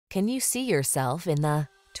Can you see yourself in the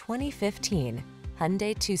 2015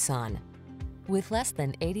 Hyundai Tucson? With less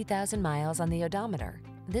than 80,000 miles on the odometer,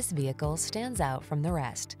 this vehicle stands out from the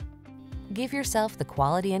rest. Give yourself the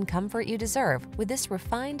quality and comfort you deserve with this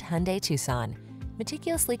refined Hyundai Tucson.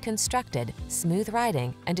 Meticulously constructed, smooth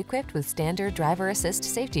riding, and equipped with standard driver assist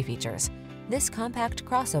safety features, this compact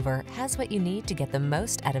crossover has what you need to get the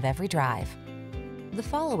most out of every drive. The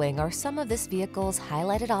following are some of this vehicle's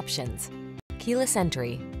highlighted options: keyless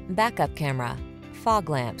entry, backup camera, fog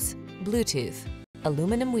lamps, Bluetooth,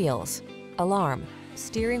 aluminum wheels, alarm,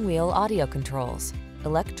 steering wheel audio controls,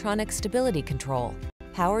 electronic stability control,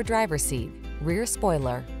 power driver seat, rear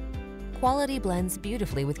spoiler. Quality blends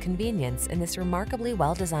beautifully with convenience in this remarkably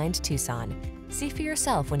well-designed Tucson. See for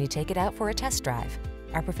yourself when you take it out for a test drive.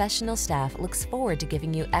 Our professional staff looks forward to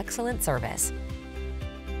giving you excellent service.